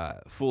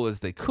full as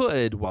they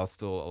could while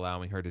still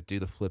allowing her to do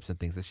the flips and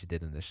things that she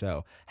did in the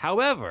show.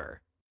 However,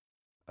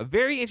 a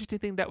very interesting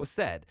thing that was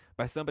said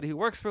by somebody who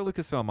works for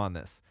Lucasfilm on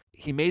this.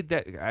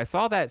 I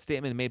saw that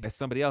statement made by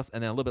somebody else,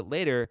 and then a little bit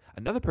later,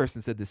 another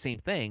person said the same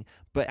thing,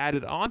 but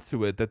added on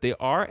to it that they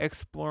are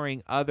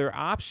exploring other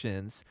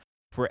options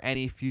for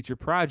any future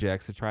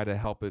projects to try to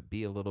help it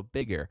be a little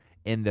bigger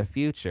in the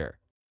future.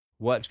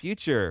 What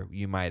future,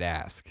 you might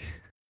ask?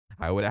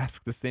 I would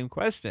ask the same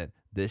question.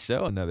 This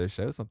show, another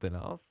show, something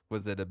else?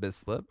 Was it a bit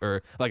slip,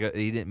 or like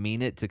he didn't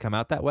mean it to come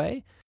out that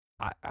way?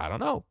 I don't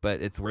know,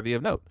 but it's worthy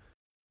of note.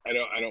 I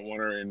don't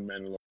want her in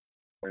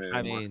Mandalorian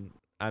anymore.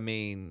 I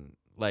mean,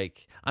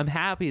 like, I'm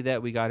happy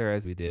that we got her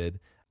as we did.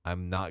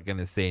 I'm not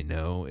gonna say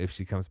no if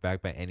she comes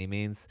back by any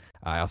means.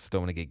 I also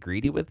don't want to get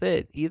greedy with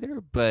it either.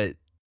 But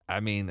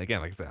I mean,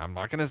 again, like I said, I'm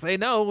not gonna say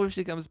no if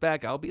she comes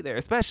back. I'll be there,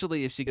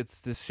 especially if she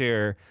gets to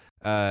share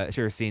a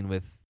scene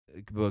with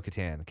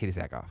Bo-Katan, Katie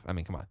Sackhoff. I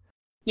mean, come on.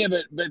 Yeah,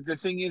 but the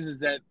thing is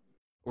that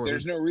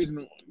there's no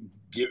reason.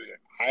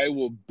 I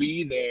will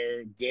be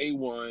there day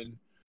one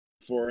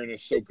for an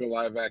Ahsoka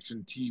live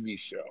action TV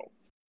show.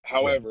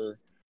 However,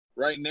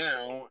 right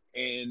now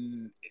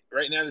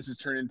this has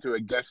turned into a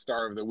guest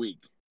star of the week.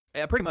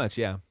 Yeah, pretty much,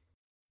 yeah.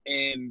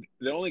 And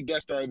the only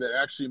guest star that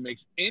actually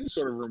makes any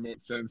sort of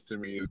remote sense to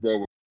me is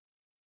Boba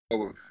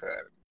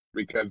Fett,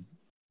 because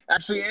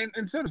actually,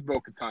 and so does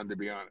Bo-Katan, to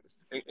be honest.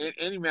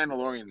 Any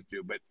Mandalorians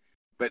do, but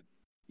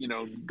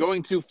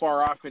going too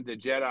far off into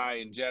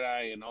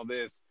Jedi and all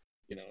this,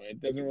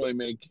 it doesn't really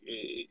make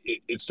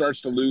it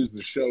starts to lose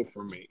the show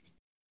for me.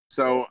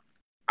 So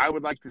I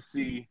would like to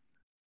see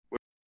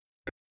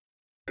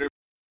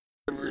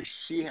whatever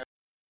she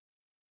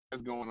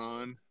has going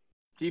on.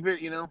 Keep it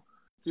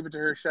to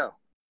her show.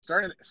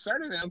 Start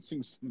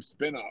announcing some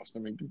spin-offs. I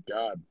mean, good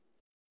God.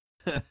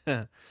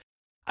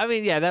 I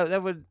mean, yeah,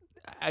 that would.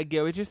 I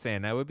get what you're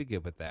saying. I would be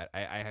good with that.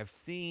 I have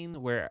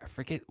seen where I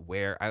forget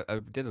where I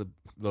did a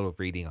little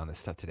reading on this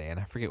stuff today, and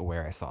I forget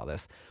where I saw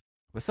this.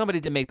 But somebody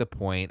did make the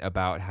point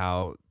about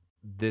how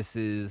this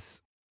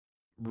is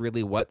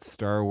really what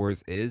Star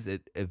Wars is.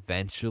 It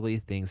eventually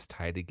things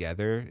tie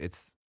together.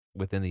 It's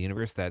within the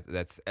universe.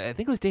 That's I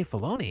think it was Dave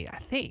Filoni, I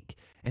think,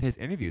 in his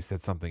interview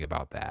said something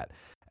about that,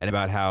 and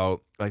about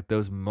how like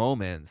those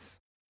moments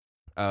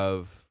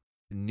of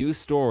new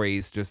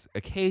stories just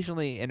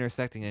occasionally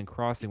intersecting and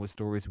crossing with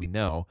stories we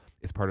know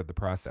is part of the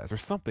process or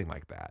something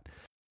like that.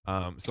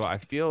 So I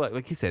feel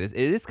like you said, it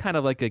is kind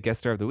of like a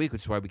guest star of the week,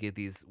 which is why we get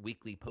these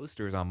weekly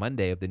posters on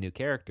Monday of the new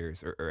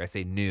characters, or I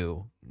say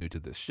new to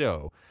this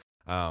show,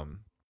 um,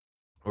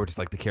 or just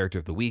like the character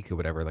of the week or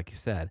whatever, like you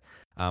said.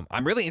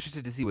 I'm really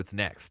interested to see what's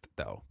next,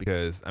 though,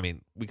 because I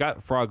mean, we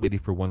got Frog Lady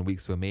for 1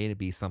 week, so it may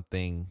be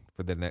something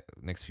for the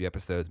next few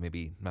episodes,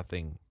 maybe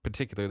nothing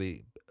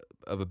particularly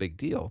of a big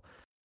deal.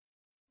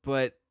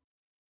 But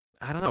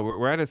I don't know.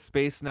 We're at a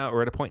space now.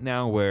 We're at a point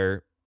now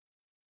where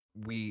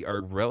we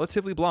are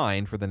relatively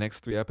blind for the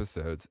next 3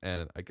 episodes,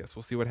 and I guess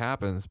we'll see what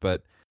happens.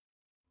 But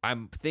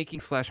I'm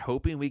thinking /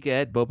 hoping we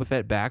get Boba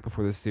Fett back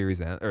before the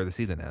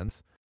season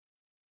ends.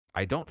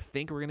 I don't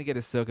think we're gonna get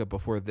Ahsoka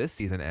before this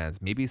season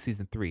ends. Maybe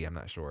season 3. I'm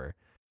not sure.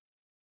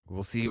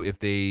 We'll see if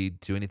they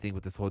do anything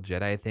with this whole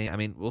Jedi thing. I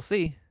mean, we'll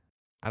see.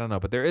 I don't know,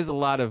 but there is a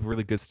lot of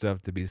really good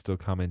stuff to be still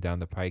coming down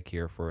the pike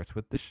here for us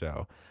with the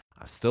show.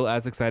 I'm still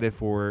as excited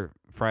for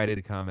Friday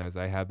to come as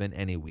I have been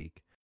any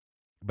week.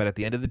 But at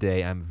the end of the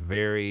day, I'm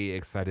very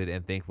excited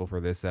and thankful for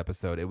this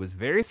episode. It was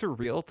very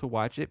surreal to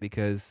watch it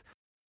because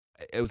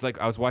it was like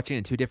I was watching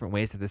in 2 different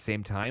ways at the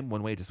same time.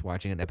 One way, just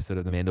watching an episode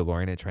of The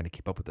Mandalorian and trying to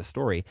keep up with the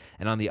story.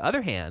 And on the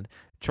other hand,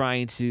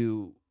 trying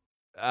to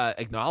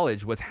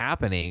acknowledge what's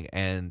happening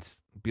and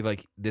be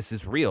like, this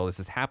is real. This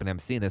is happening. I'm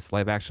seeing this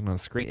live action on the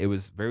screen. It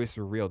was very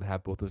surreal to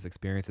have both those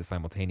experiences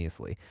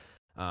simultaneously.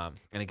 And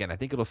again, I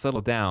think it'll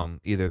settle down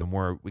either the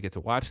more we get to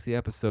watch the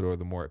episode or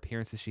the more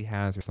appearances she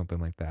has or something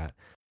like that.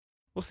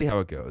 We'll see how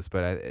it goes.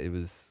 But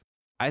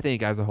I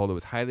think as a whole, it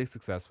was highly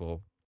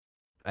successful.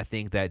 I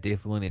think that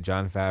Dave Filoni and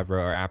Jon Favreau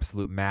are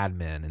absolute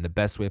madmen in the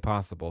best way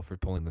possible for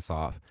pulling this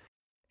off.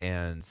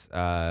 And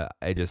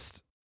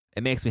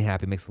it makes me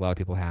happy, makes a lot of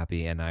people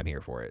happy, and I'm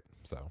here for it.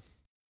 So.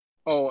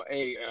 Oh,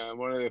 hey,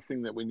 one other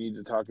thing that we need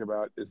to talk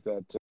about is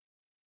that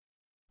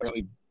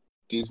apparently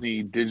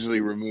Disney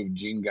digitally removed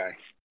Gene Guy.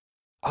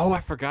 Oh,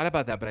 I forgot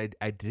about that, but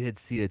I did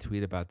see a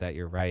tweet about that.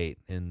 You're right,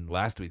 in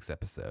last week's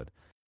episode.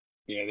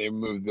 Yeah, they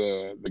removed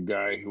the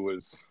guy who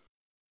was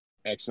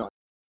excellent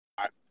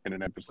in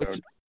an episode.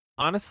 Which,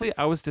 honestly,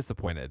 I was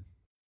disappointed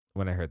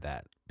when I heard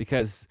that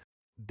because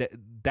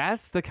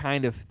that's the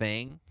kind of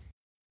thing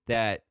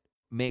that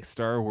makes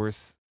Star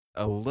Wars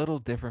a little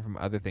different from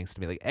other things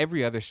to me. Like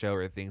every other show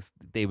or things,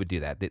 they would do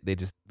that. They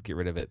just get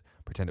rid of it,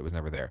 pretend it was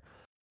never there.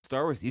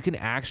 Star Wars, you can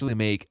actually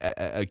make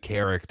a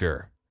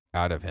character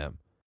out of him.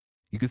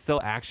 You could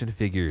sell action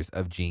figures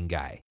of Gene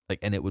Guy,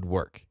 and it would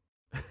work.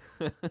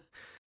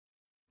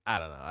 I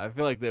don't know. I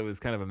feel like there was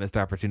kind of a missed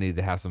opportunity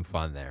to have some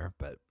fun there,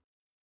 but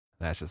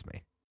that's just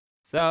me.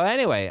 So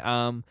anyway,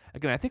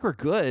 again, I think we're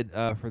good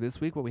for this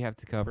week, what we have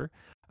to cover.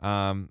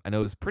 I know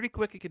it was pretty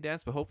quick and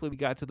condensed, but hopefully we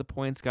got to the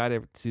points, got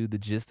to the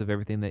gist of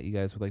everything that you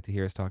guys would like to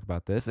hear us talk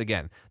about this.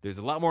 Again, there's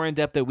a lot more in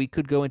depth that we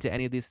could go into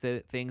any of these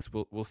things.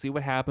 We'll see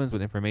what happens,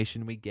 what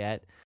information we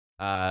get.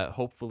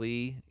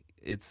 Hopefully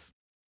it's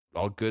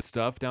all good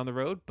stuff down the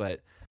road,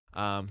 but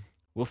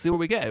we'll see what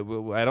we get.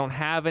 I don't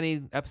have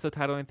any episode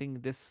title or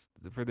anything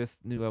for this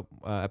new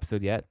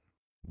episode yet.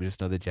 We just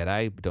know the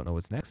Jedi. We don't know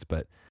what's next,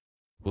 but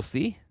we'll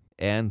see,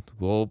 and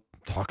we'll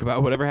talk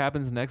about whatever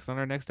happens next on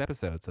our next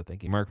episode. So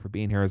thank you, Mark, for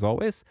being here as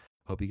always.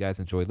 Hope you guys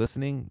enjoyed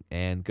listening,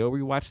 and go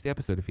rewatch the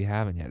episode if you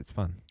haven't yet. It's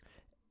fun.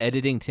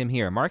 Editing Tim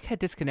here. Mark had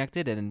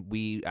disconnected, and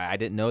I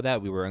didn't know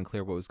that. We were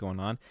unclear what was going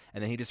on,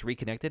 and then he just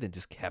reconnected and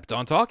just kept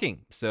on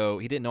talking. So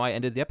he didn't know I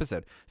ended the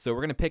episode. So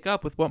we're going to pick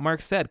up with what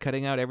Mark said,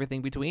 cutting out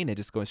everything between and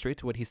just going straight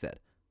to what he said.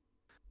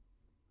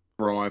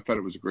 Bro, I thought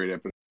it was a great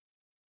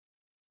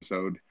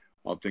episode.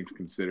 All things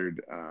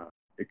considered,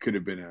 it could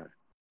have been a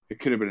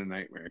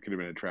nightmare. It could have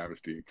been a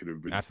travesty. It could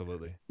have been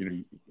absolutely.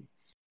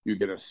 You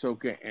get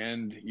Ahsoka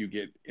and you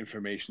get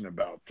information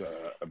about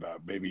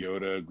Baby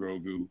Yoda,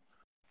 Grogu,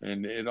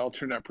 and it all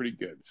turned out pretty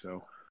good.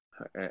 So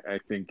I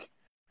think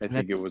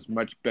it was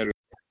much better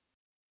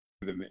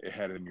than it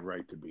had any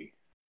right to be.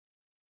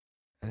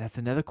 And that's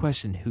another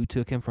question: who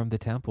took him from the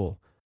temple?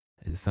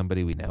 Is it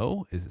somebody we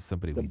know? Is it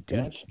somebody we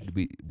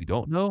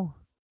don't know?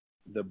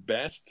 The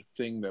best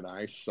thing that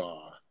I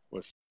saw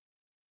was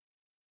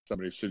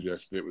somebody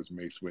suggested it was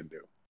Mace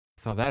Windu.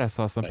 Saw that. I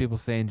saw some people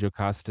saying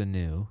Jocasta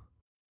knew.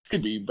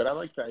 Could be, but I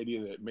like the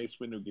idea that Mace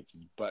Windu gets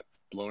his butt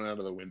blown out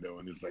of the window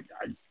and is like,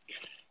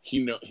 he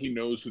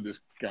knows who this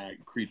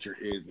creature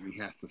is, and he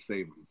has to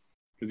save him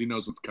because he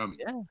knows what's coming.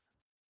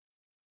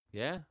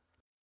 Yeah.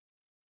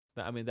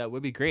 I mean, that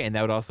would be great, and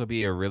that would also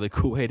be a really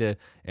cool way to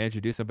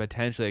introduce him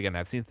potentially. Again,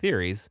 I've seen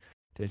theories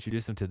to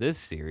introduce him to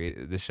this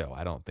show.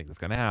 I don't think that's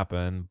going to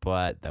happen,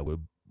 but that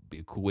would be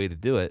a cool way to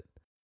do it.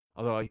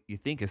 Although you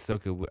think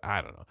Ahsoka would,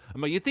 I don't know. I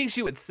mean, you think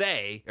she would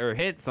say or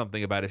hint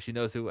something about if she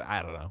knows who,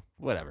 I don't know.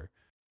 Whatever.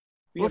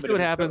 We'll see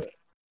what happens.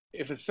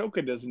 If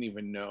Ahsoka doesn't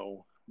even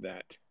know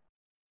that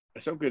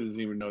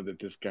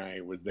this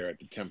guy was there at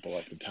the temple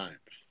at the time.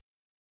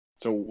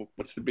 So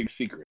what's the big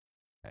secret?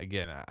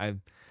 Again,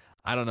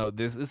 I don't know.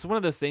 This is one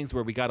of those things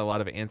where we got a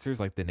lot of answers,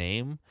 like the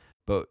name,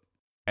 but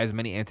as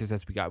many answers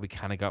as we got, we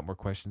kind of got more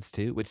questions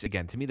too. Which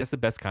again, to me, that's the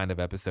best kind of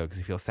episode because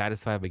you feel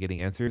satisfied by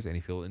getting answers and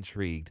you feel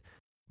intrigued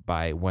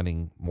by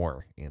wanting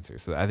more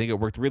answers. So I think it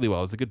worked really well.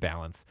 It was a good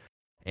balance.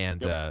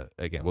 And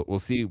again, we'll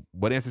see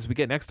what answers we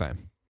get next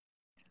time.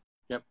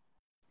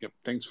 Yep.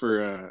 Thanks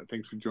for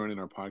joining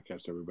our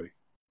podcast, everybody.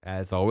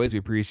 As always, we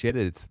appreciate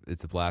it.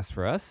 It's a blast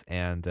for us.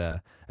 And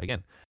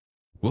again,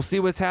 we'll see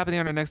what's happening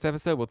on our next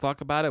episode. We'll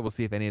talk about it. We'll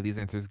see if any of these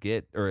answers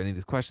get or any of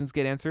these questions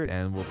get answered,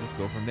 and we'll just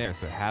go from there.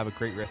 So have a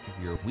great rest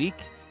of your week.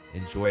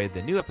 Enjoy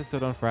the new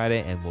episode on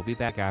Friday, and we'll be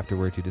back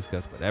afterward to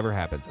discuss whatever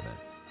happens in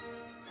it.